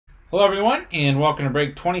Hello everyone, and welcome to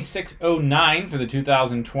break 2609 for the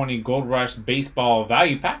 2020 Gold Rush Baseball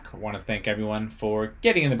Value Pack. I want to thank everyone for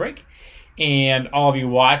getting in the break, and all of you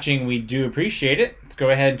watching, we do appreciate it. Let's go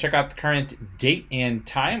ahead and check out the current date and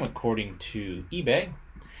time according to eBay.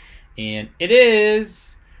 And it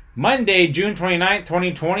is Monday, June 29th,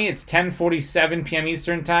 2020. It's 10:47 p.m.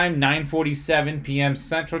 Eastern Time, 9:47 p.m.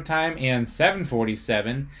 Central Time, and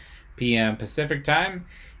 7:47 p.m. Pacific Time.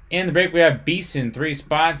 In the break, we have Beeson, 3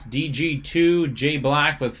 spots, DG 2, J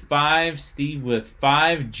Black with 5, Steve with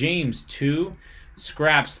 5, James 2,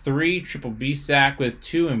 Scraps 3, Triple B Sack with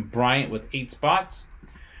 2, and Bryant with 8 spots.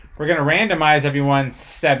 We're going to randomize everyone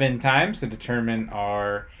 7 times to determine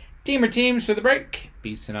our team or teams for the break.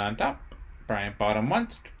 Beeson on top, Bryant bottom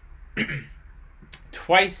once,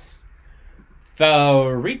 twice,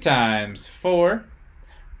 3 times, 4,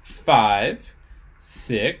 5,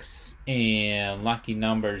 6, and lucky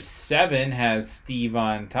number 7 has Steve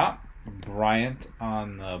on top, Bryant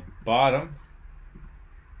on the bottom.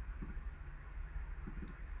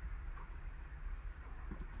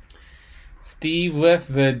 Steve with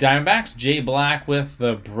the Diamondbacks, Jay Black with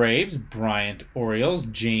the Braves, Bryant Orioles,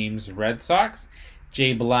 James Red Sox,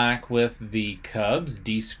 Jay Black with the Cubs,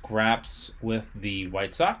 D Scraps with the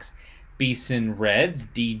White Sox, Beeson Reds,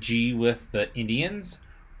 DG with the Indians,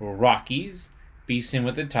 Rockies, Beeson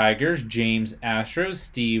with the Tigers, James Astros,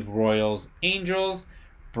 Steve Royals Angels,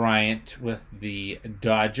 Bryant with the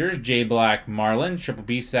Dodgers, J Black Marlins, Triple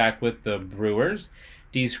B Sack with the Brewers,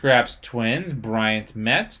 D Scraps Twins, Bryant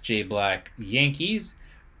Mets, J Black Yankees,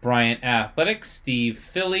 Bryant Athletics, Steve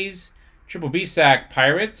Phillies, Triple B Sack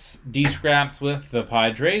Pirates, D Scraps with the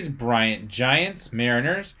Padres, Bryant Giants,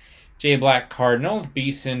 Mariners, J Black Cardinals,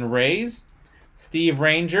 Beeson Rays, Steve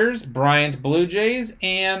Rangers, Bryant Blue Jays,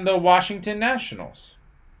 and the Washington Nationals.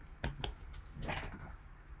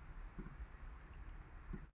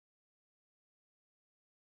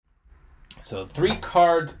 So 3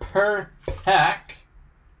 cards per pack.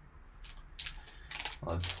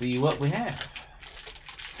 Let's see what we have.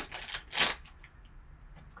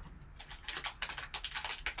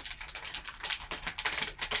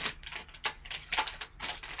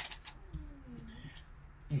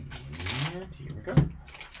 And here we go.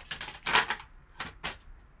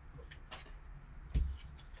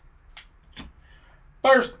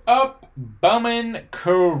 First up, Bowman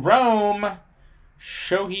Chrome,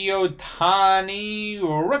 Shohei Ohtani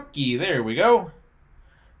rookie. There we go.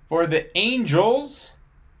 For the Angels,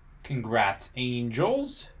 congrats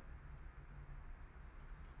Angels.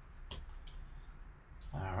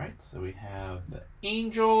 All right, so we have the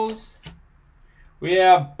Angels. We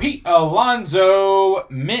have Pete Alonso,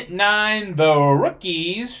 Mint 9, the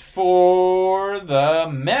rookies for the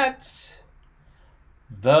Mets.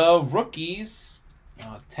 The rookies,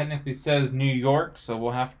 technically says New York, so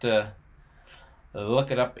we'll have to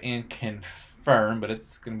look it up and confirm, but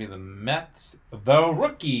it's going to be the Mets. The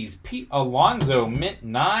rookies, Pete Alonso, Mint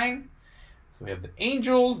 9. So we have the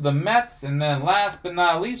Angels, the Mets, and then last but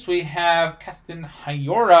not least, we have Keston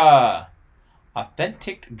Hiura.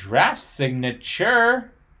 Authentic draft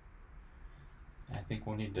signature. I think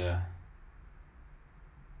we'll need to...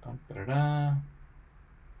 Now,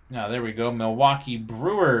 there we go. Milwaukee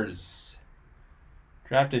Brewers.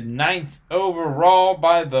 Drafted 9th overall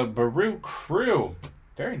by the Baru Crew.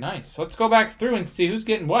 Very nice. Let's go back through and see who's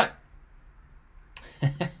getting what.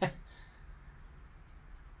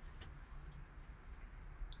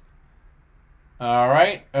 All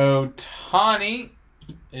right. Ohtani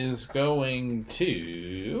is going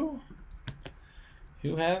to...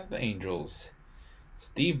 Who has the Angels?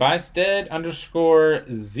 Steve Bysted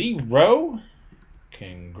 _0.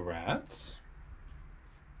 Congrats.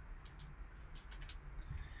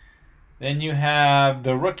 Then you have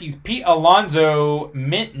the rookies, Pete Alonso,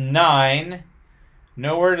 Mint 9.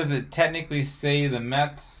 Nowhere does it technically say the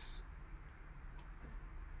Mets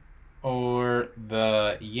or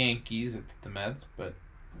the Yankees. It's the Mets, but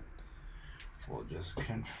we'll just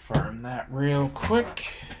confirm that real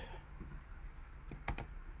quick.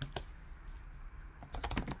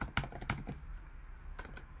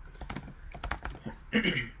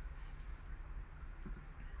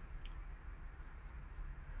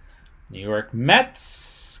 New York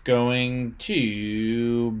Mets going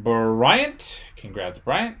to Bryant. Congrats,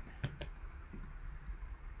 Bryant.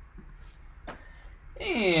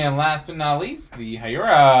 And last but not least, the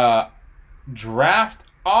Hiura draft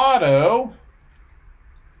auto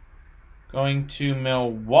going to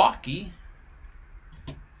Milwaukee.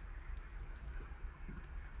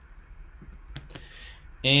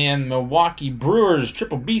 And Milwaukee Brewers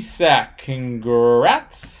Triple B Sack.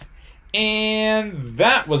 Congrats. And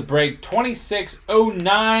that was break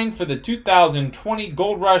 2609 for the 2020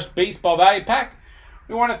 Gold Rush Baseball Value Pack.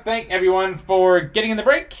 We want to thank everyone for getting in the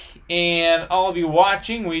break, and all of you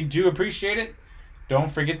watching, we do appreciate it.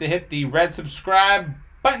 Don't forget to hit the red subscribe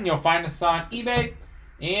button. You'll find us on eBay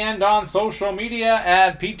and on social media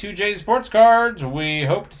at P2J Sports Cards. We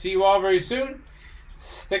hope to see you all very soon.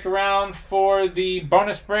 Stick around for the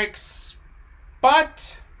bonus break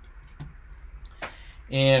spot.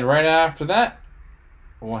 And right after that,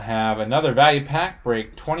 we'll have another value pack,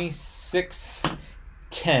 break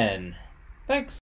 2610. Thanks.